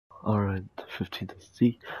Alright, 15 to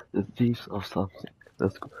see the thieves of something.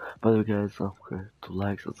 Let's go. By the way, guys, don't forget to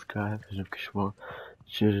like, subscribe, and if you want,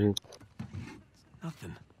 share it.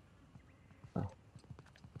 Nothing.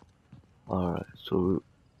 Alright, so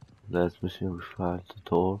last mission we found the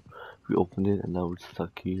door, we opened it, and now we're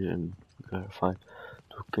stuck here, and we gotta find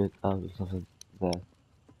to get out of something bad.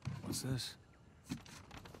 What's this?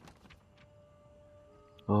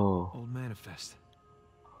 Oh, Old manifest.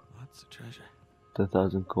 Lots of treasure.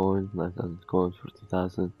 10,000 coins, 9,000 coins,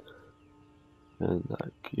 40,000, and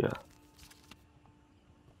like, yeah.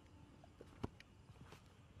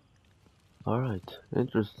 Alright,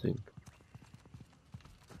 interesting.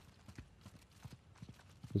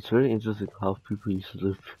 It's very interesting how people used to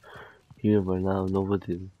live here, but now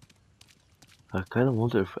nobody. I kind of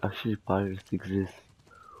wonder if actually pirates exist.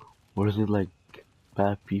 Or is it like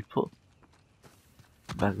bad people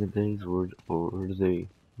back in the days, or were they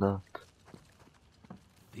not?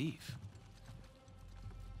 Thief.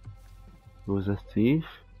 It was a thief?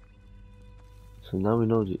 So now we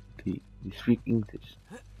know they speak English.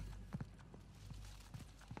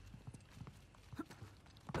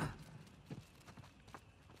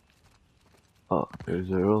 Oh, there's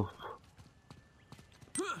a rope.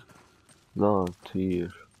 Not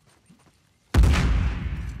here.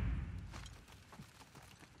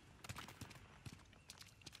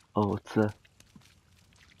 Oh, what's that?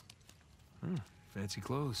 Fancy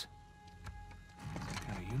clothes.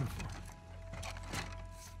 Got a uniform.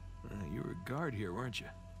 You were a guard here, weren't you?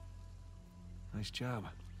 Nice job.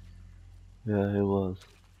 Yeah, it was.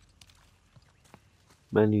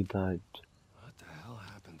 Many died. What the hell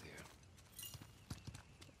happened here?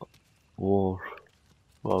 War.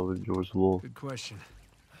 Wow, there was war. Good question.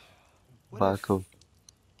 Back home.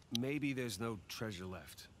 Maybe there's no treasure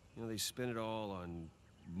left. You know, they spin it all on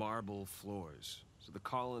marble floors. So the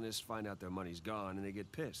colonists find out their money's gone and they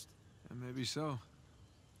get pissed. And maybe so.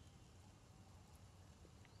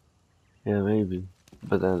 Yeah, maybe.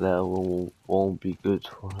 But then that won't be good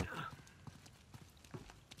for him.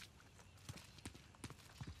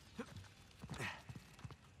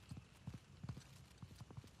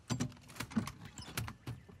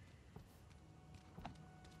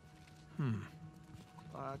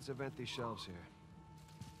 Lots of empty shelves here.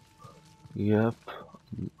 Yep,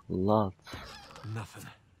 lots. Nothing.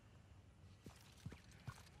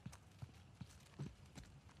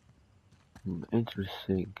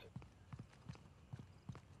 Interesting.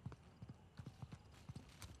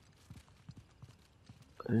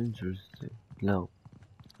 Interesting. No.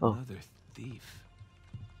 Oh, Another thief.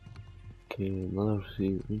 okay, another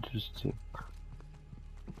thief. Interesting.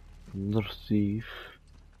 Another thief.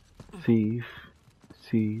 Thief.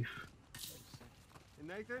 Thief. Hey,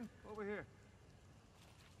 Nathan, over here.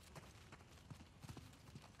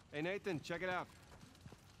 Hey, Nathan, check it out.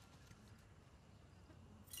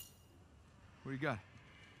 What do you got?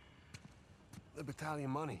 The battalion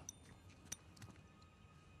money.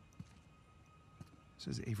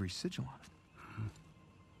 Says Avery's sigil on it.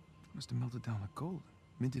 Must have melted down the gold.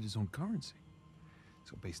 Minted his own currency.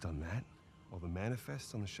 So based on that, all the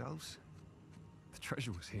manifests on the shelves, the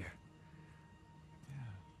treasure was here.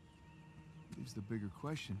 Yeah. Leaves the bigger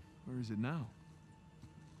question. Where is it now?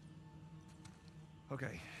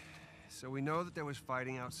 Okay, so we know that there was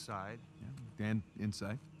fighting outside. Yeah. And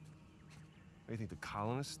inside. Do you think the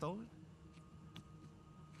colonists stole it?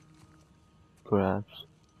 Perhaps.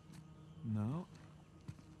 No.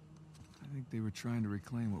 I think they were trying to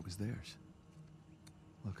reclaim what was theirs.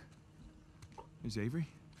 Look. There's Avery.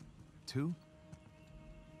 2.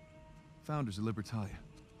 Founders of Libertalia.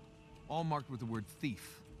 All marked with the word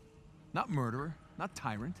thief. Not murderer, not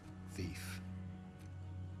tyrant. Thief.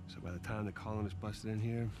 So by the time the colonists busted in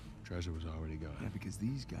here, treasure was already gone. Yeah, because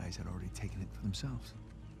these guys had already taken it for themselves.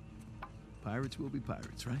 Pirates will be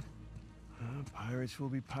pirates, right? Pirates will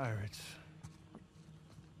be pirates.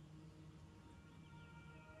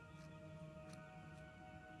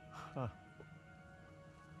 Huh.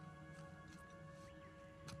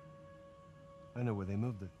 I know where they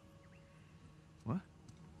moved it. What?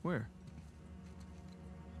 Where?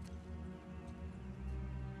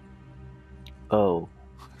 Oh.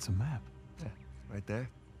 It's a map. Yeah, right there.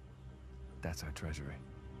 That's our treasury.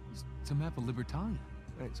 It's a map of Libertalia.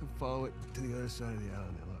 Right, so follow it to the other side of the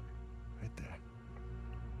island there, look. Right there.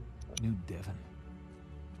 New Devon.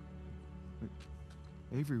 Wait,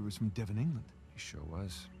 Avery was from Devon, England. He sure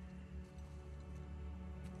was.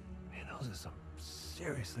 Man, those are some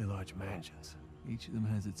seriously large mansions. Each of them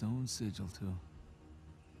has its own sigil, too.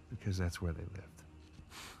 Because that's where they lived.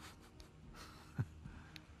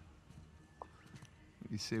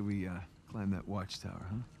 You say we climb that watchtower,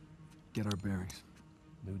 huh? Get our bearings.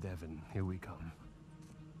 New Devon, here we come.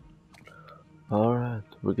 Alright,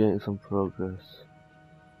 we're getting some progress.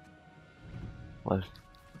 What?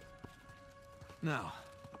 Now,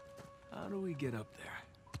 how do we get up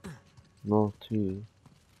there? Not too.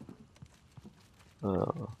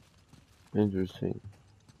 Interesting.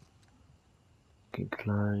 Can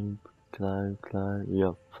climb.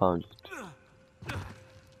 Yeah, found it.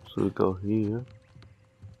 So we go here.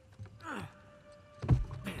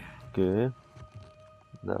 Okay.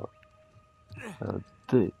 Now,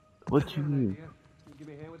 what do you mean? Can you give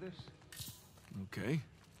me a hand with this? Okay.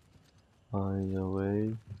 Find a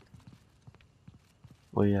way.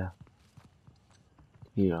 Oh yeah.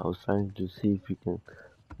 Here, I was trying to see if you can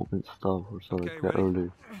open stuff or something like that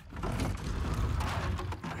earlier.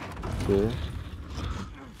 Okay.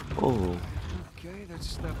 Oh. Okay, that's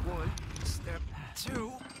step one. Step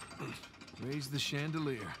two. Raise the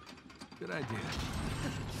chandelier. Good idea.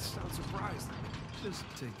 Sound surprised. Just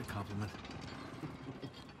take the compliment.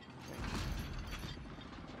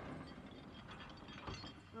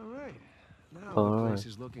 All right. Now All the right. place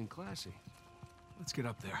is looking classy. Let's get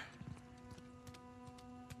up there.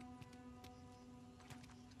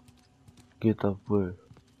 Get up where?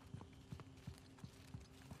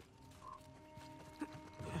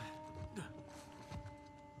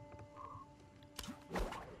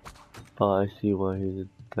 Oh, I see why he did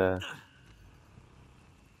that.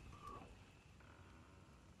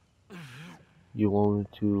 You want me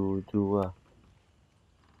to do what?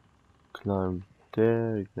 Climb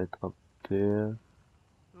there, get up there.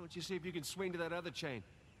 Why don't you see if you can swing to that other chain?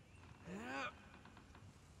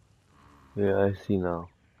 Yeah, I see now.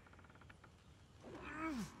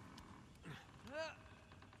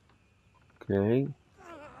 Okay.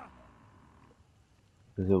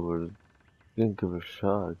 So we're gonna give it a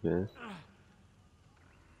shot, I guess.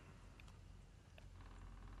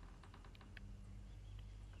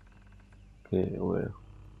 Okay, wait,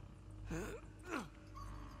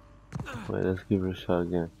 let's give it a shot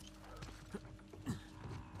again.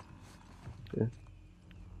 Okay.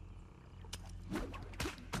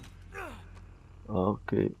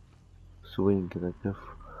 Okay. Swing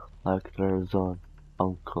like Tarzan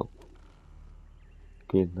uncle.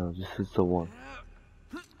 Okay, now this is the one.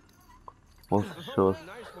 Wants to show us.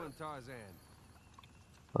 Nice one, Tarzan.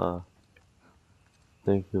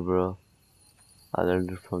 Thank you, bro. I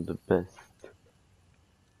learned it from the best.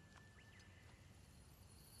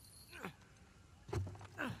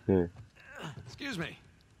 Okay. Excuse me.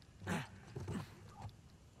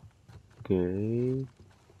 Okay.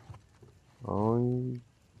 Point.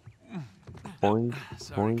 Point.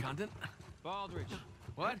 Sorry, Point. Condon. Baldridge.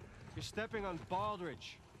 What? You're stepping on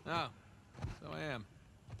Baldridge. Oh, so I am.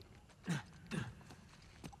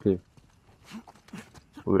 Okay.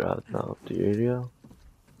 We're out now of the area.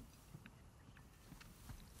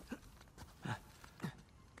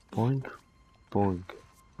 Boink. Boink.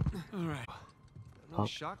 All right. I'm not Up.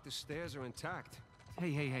 shocked the stairs are intact.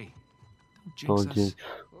 Hey. Don't Oh, jinx us. jinx.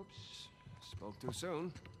 Oops. Spoke too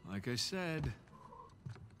soon. Like I said.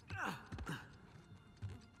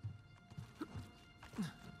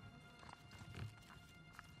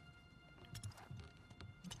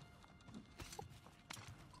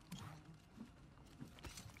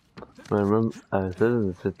 I remember, I said it in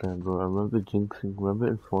the set time, bro. I remember jinxing. Remember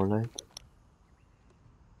in Fortnite?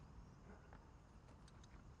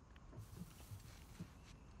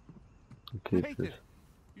 Okay, Nathan, this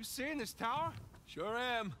you seeing this tower? Sure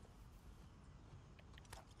am.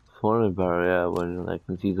 Fortnite battle, yeah, when like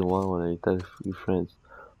in season 1 when I tell your friends,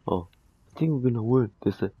 oh, I think we're gonna win.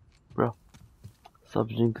 They said, bro, stop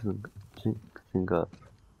jinxing us.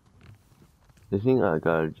 They think I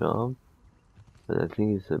got a jump, but I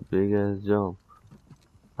think it's a big ass jump.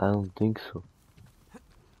 I don't think so.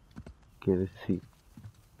 Okay, let's see.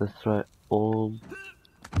 Let's try all.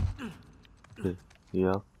 Okay,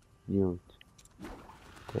 yeah, mute.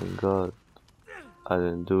 Thank God I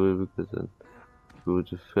didn't do it because then we would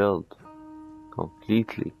have failed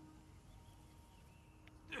completely.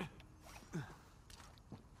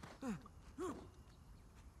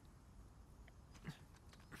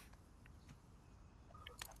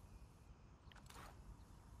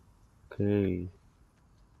 Okay.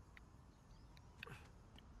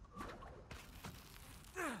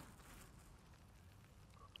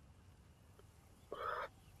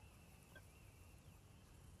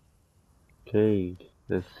 Okay,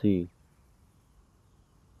 let's see.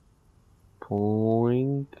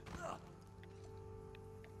 Point.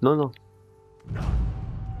 No.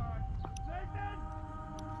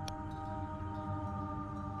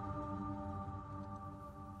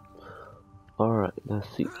 Alright, let's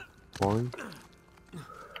see. Point.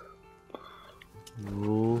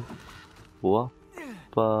 Whoa.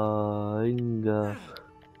 Wappa-inga.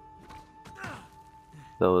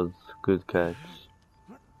 That was a good catch.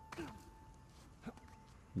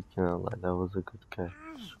 You cannot lie, that was a good catch.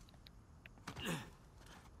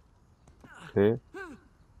 Okay.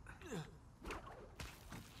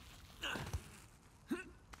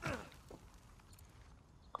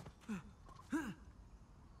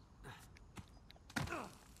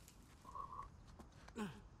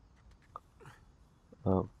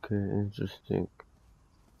 Okay, interesting.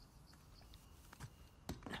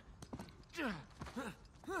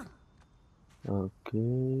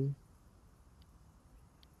 Okay.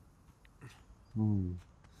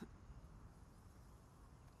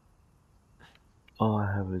 Oh, I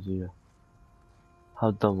have an idea.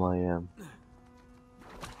 How dumb I am.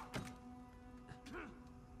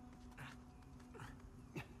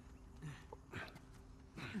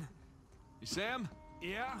 You Sam?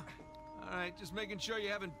 Yeah? Alright, just making sure you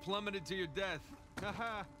haven't plummeted to your death.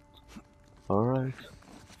 Haha. Alright.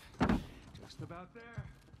 Just about there.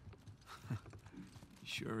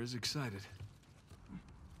 Sure is excited.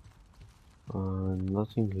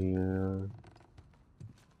 Nothing here.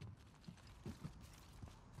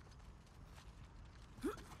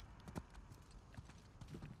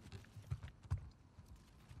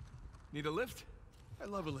 Need a lift? I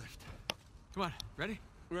love a lift. Come on, ready?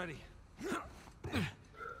 Ready.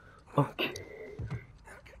 Okay.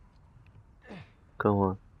 Come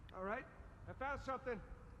on. All right, I found something.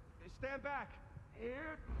 Stand back.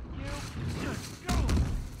 Here you go.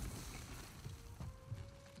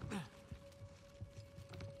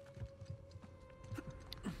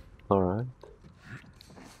 Alright.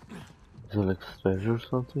 Is it like treasure or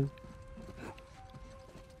something?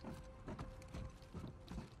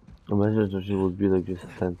 Imagine treasure would be like just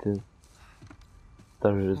sentence.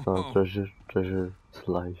 Treasure is not treasure, treasure is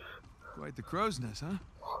life. Quite the crow's nest, huh?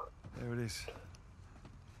 There it is.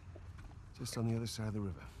 Just on the other side of the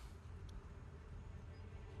river.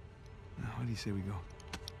 Now, what do you say we go?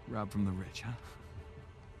 Rob from the rich, huh?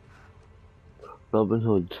 Robin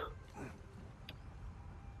Hood.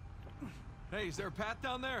 Hey, is there a path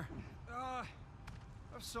down there?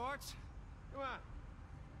 Of sorts. Come on.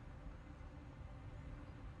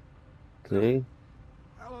 Okay.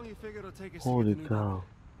 How long you figure it'll take us to Holy get to New cow.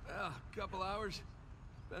 Well, a couple hours.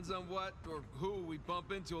 Depends on what or who we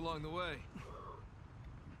bump into along the way.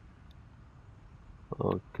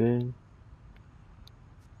 Okay.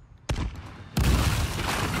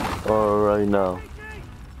 Alright now.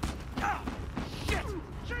 Shit!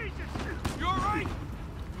 Jesus! You alright?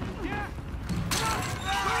 Yeah?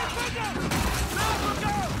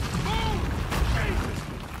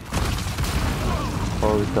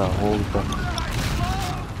 Holy cow, holy cow.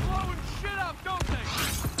 Blowing shit up, don't they?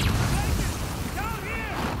 Down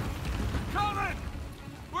here! Coming!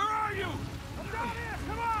 Where are you? I'm down here!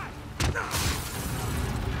 Come on!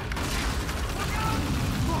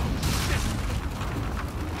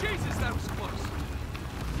 Jesus, that was close.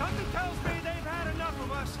 Something tells me they've had enough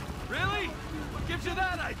of us. Really? What gives you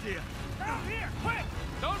that idea? Down here! Quick!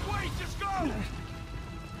 Don't wait, just go!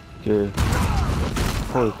 Okay.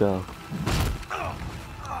 Holy cow.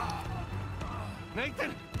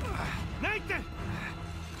 Nathan! Nathan!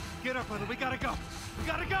 Get up, brother. We gotta go. We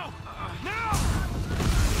gotta go! Now!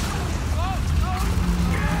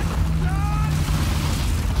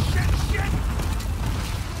 Shit! Shit!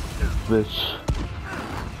 Bitch.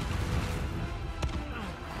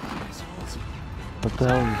 What the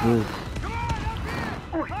hell is this? Come on, up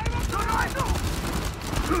here! Climb up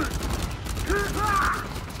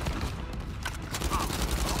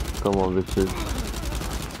Come on, bitches.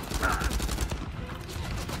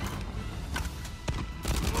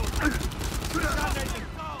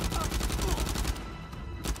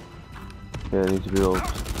 Yeah, I need to be old.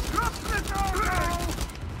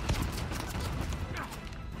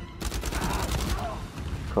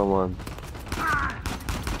 Come on.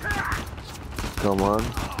 Come on.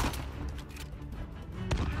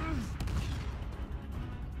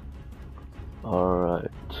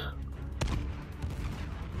 Alright.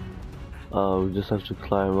 We just have to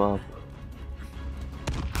climb up.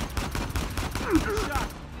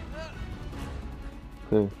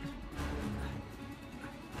 Okay.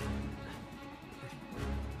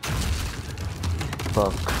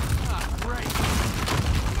 Fuck.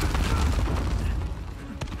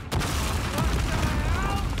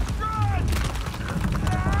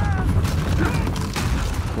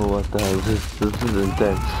 Oh, what the hell is this? This is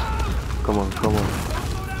intense. Come on, come on.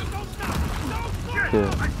 Yeah,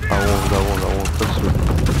 I won't touch me.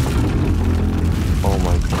 Oh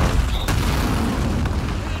my god.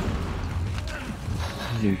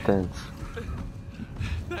 This is intense.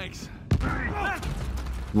 Thanks.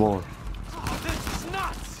 More. Oh, this is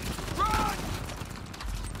nuts! Run!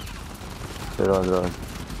 Run, run.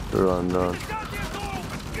 Run, run.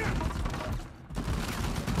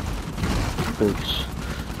 Bitch.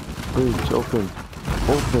 Bitch, open.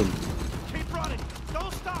 Open. Keep running!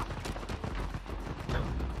 Don't stop!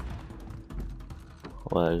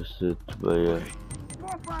 Why is it, but yeah.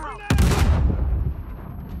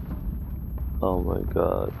 Oh my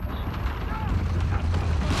god.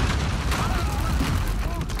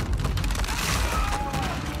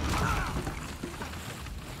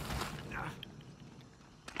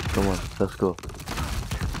 Come on, let's go.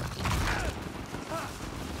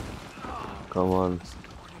 Come on.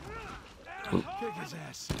 Kick his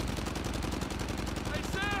ass. Hey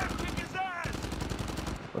Sam, kick his ass!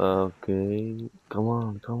 Okay. Come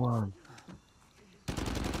on, come on.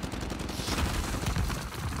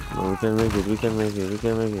 No, we can make it, we can make it, we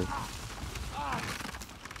can make it.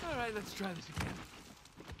 Alright, let's try this again.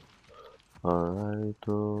 Alright,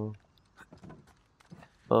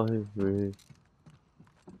 oh, he's really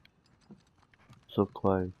so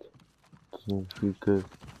quiet. Doesn't feel good.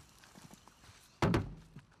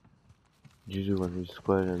 Usually when he's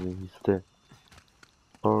quiet and then he's dead.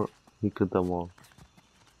 Or he killed them all.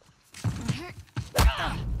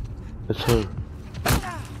 It's her.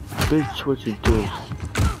 Bitch, what you doing?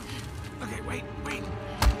 Okay, wait.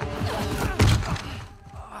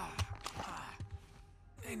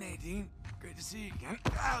 Hey Nadine, great to see you again.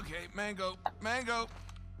 Okay, mango.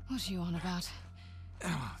 What are you on about?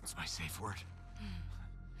 Oh, it's my safe word.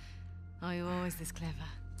 Are you always this clever?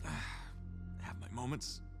 Have my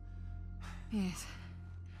moments. Yes.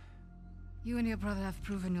 You and your brother have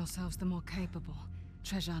proven yourselves the more capable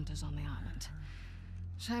treasure hunters on the island.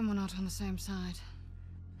 Shame we're not on the same side.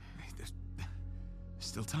 Hey, there's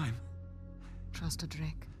still time. Trust a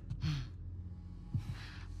Drake.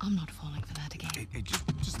 I'm not falling for that again. Hey,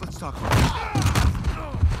 just let's talk.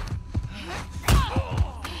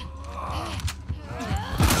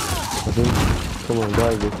 Okay, come on,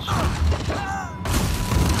 die, bitch.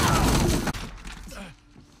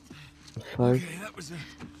 Fight. Okay, that was a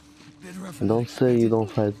bit rough. And don't say you don't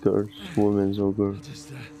fight girls, women or girls.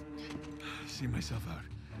 Just see myself out.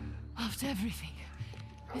 After everything,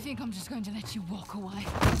 you think I'm just going to let you walk away?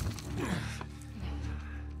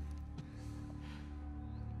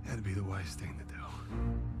 That'd be the wise thing to do.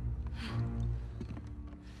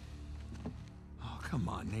 Oh, come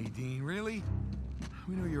on, Nadine, really?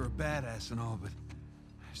 We know you're a badass and all, but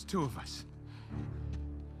there's two of us.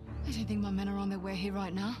 I don't think my men are on their way here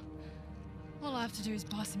right now. All I have to do is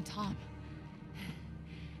buy some time.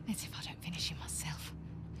 Let's see if I don't finish him myself.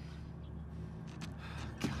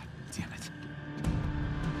 God damn it.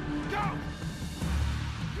 Go!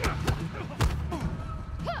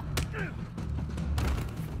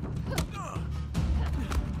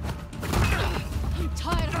 I'm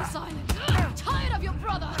tired of this island. I'm tired of your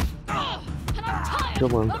brother. And I'm tired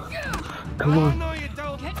Come on. of you. Come on. No, you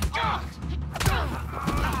don't. Get out!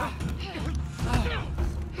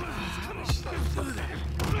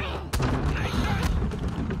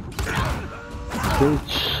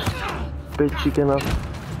 Bitch. Bitch, you cannot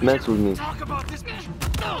mess with me. Talk about this.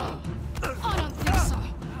 I don't think so.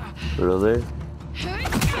 Really?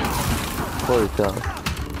 Holy cow.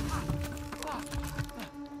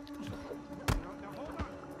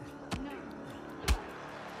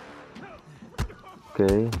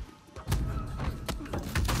 Okay.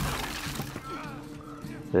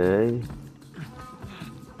 Okay.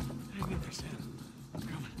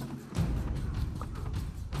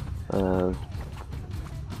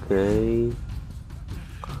 Okay.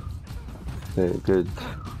 Okay, good.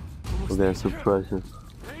 We're gonna surprise him.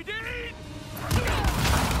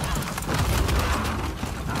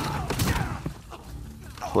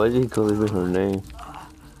 Why did he call even her name?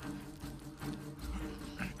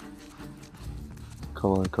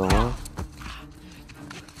 Come on, come on.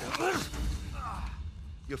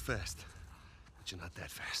 You're fast, but you're not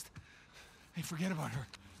that fast. Hey, forget about her.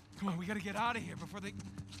 Come on, we gotta get out of here before they...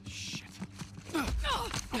 Shit. Whoa,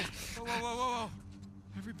 whoa, whoa, whoa, whoa.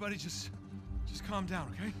 Everybody just calm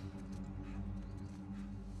down, okay?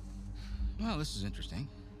 Well, this is interesting.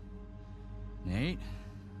 Nate?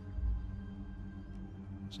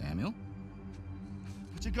 Samuel?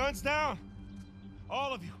 Put your guns down!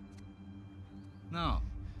 All of you! No.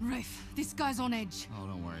 Rafe, this guy's on edge. Oh,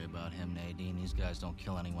 don't worry about him, Nadine. These guys don't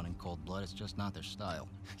kill anyone in cold blood. It's just not their style.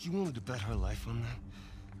 You wanted to bet her life on that?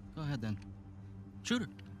 Go ahead, then. Shoot her.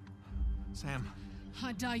 Sam.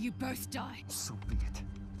 I die, you both die. So be it.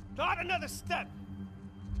 Not another step!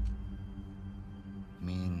 You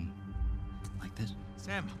mean... like this?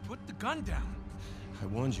 Sam, put the gun down. I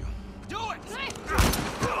warned you. Do it!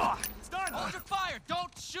 It's done! Hold your fire!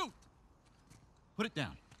 Don't shoot! Put it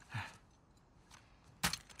down.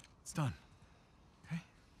 It's done. Okay?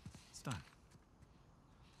 It's done.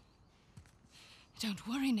 Don't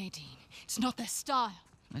worry, Nadine. It's not their style.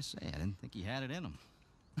 I say, I didn't think he had it in him.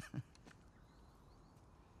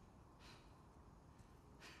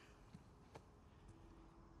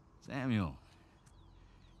 Samuel,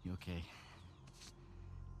 you okay?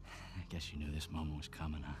 I guess you knew this moment was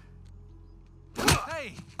coming, huh?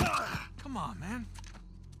 Hey! Come on, man.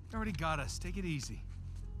 You already got us. Take it easy.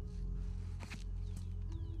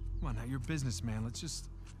 Come on now, you're a businessman. Let's just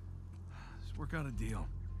work out a deal.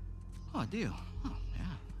 Oh, a deal. Oh, yeah.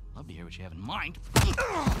 Love to hear what you have in mind.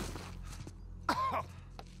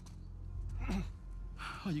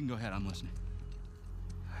 Oh, you can go ahead. I'm listening.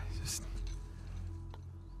 Just...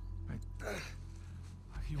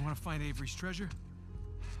 You want to find Avery's treasure?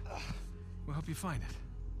 We'll help you find it.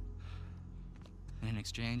 And in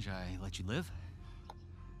exchange, I let you live?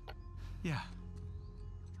 Yeah.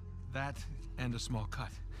 That and a small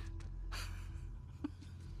cut.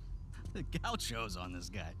 The gauchos on this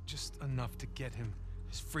guy. Just enough to get him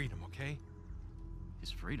his freedom, okay?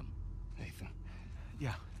 His freedom. Nathan.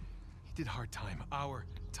 Yeah. He did hard time. Our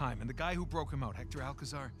time. And the guy who broke him out, Hector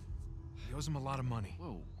Alcazar, he owes him a lot of money.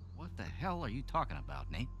 Whoa, what the hell are you talking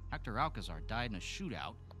about, Nate? Hector Alcazar died in a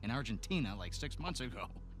shootout in Argentina like 6 months ago.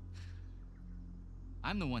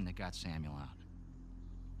 I'm the one that got Samuel out.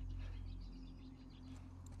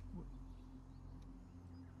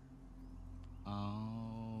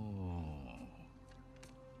 Oh.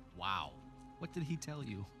 Wow. What did he tell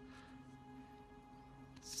you?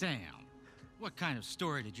 Sam, what kind of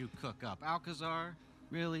story did you cook up? Alcazar?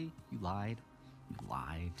 Really? You lied? You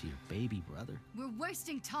lied to your baby brother? We're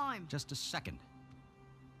wasting time. Just a second.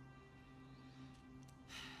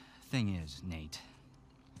 Thing is, Nate,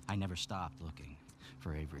 I never stopped looking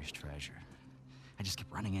for Avery's treasure. I just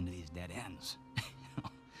kept running into these dead ends.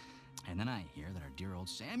 And then I hear that our dear old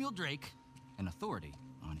Samuel Drake, an authority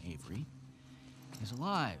on Avery, is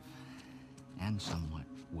alive and somewhat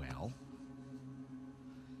well.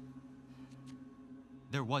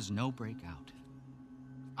 There was no breakout.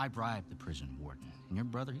 I bribed the prison warden, and your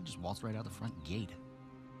brother, he just waltzed right out the front gate.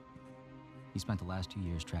 He spent the last 2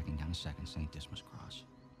 years tracking down a second St. Dismas cross.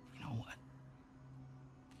 You know what?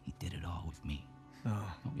 He did it all with me. No.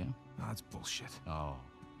 Oh, yeah? No, that's bullshit. Oh.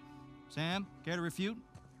 Sam, care to refute?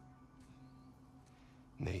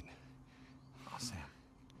 Nate. Oh, Sam.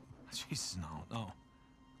 Jesus, no.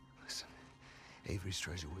 Listen. Avery's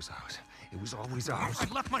treasure was ours. It was always ours. I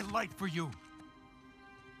left my life for you.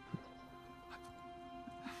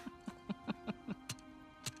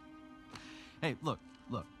 Hey, look,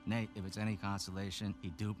 Nate, if it's any consolation, he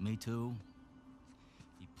duped me too.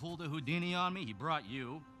 He pulled a Houdini on me, he brought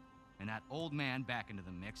you and that old man back into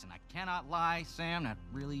the mix, and I cannot lie, Sam, that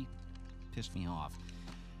really pissed me off.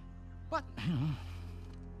 But,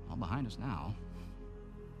 all behind us now.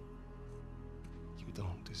 You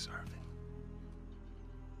don't deserve it.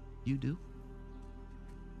 You do?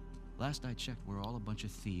 Last I checked, we're all a bunch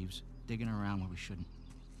of thieves digging around where we shouldn't.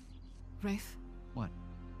 Rafe, What?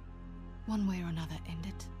 one way or another, end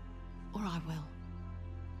it, or I will.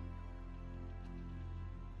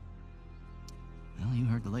 Well, you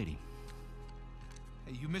heard the lady.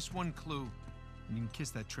 Hey, you miss one clue, and you can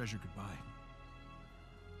kiss that treasure goodbye.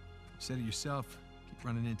 You said it yourself, keep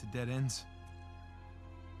running into dead ends.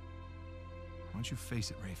 Why don't you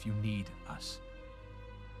face it, Rafe? You need us.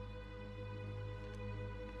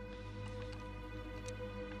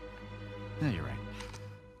 Yeah, you're right.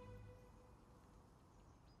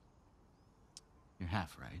 You're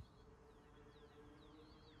half right.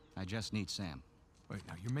 I just need Sam. Wait,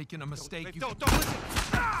 now you're making a mistake. Rafe, You don't can- listen!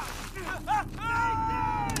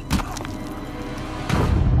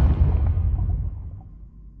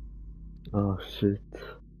 Oh shit.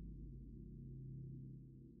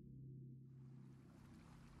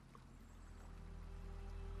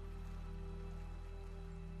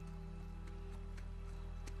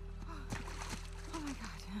 Oh my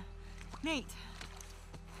God. Nate.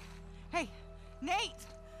 Hey, Nate!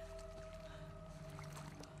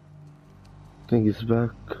 I think he's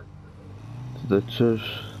back to the church,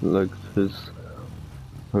 like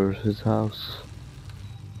his house,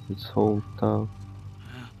 his hometown.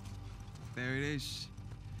 There it is.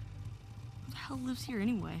 Who the hell lives here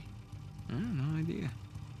anyway? No idea.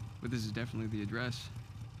 But this is definitely the address.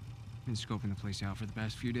 Been scoping the place out for the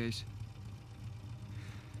past few days.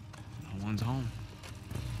 No one's home.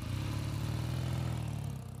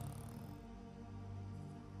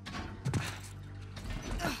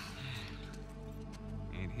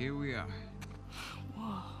 And here we are.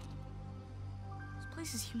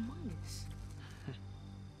 place is humongous.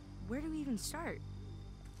 Where do we even start?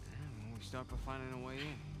 Well, we start by finding a way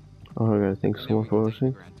in. Alright guys, thanks so Then we much for can take the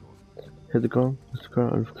watching. grand tour. Hit the ground,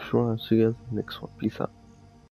 subscribe, and see you guys in the next one. Peace out.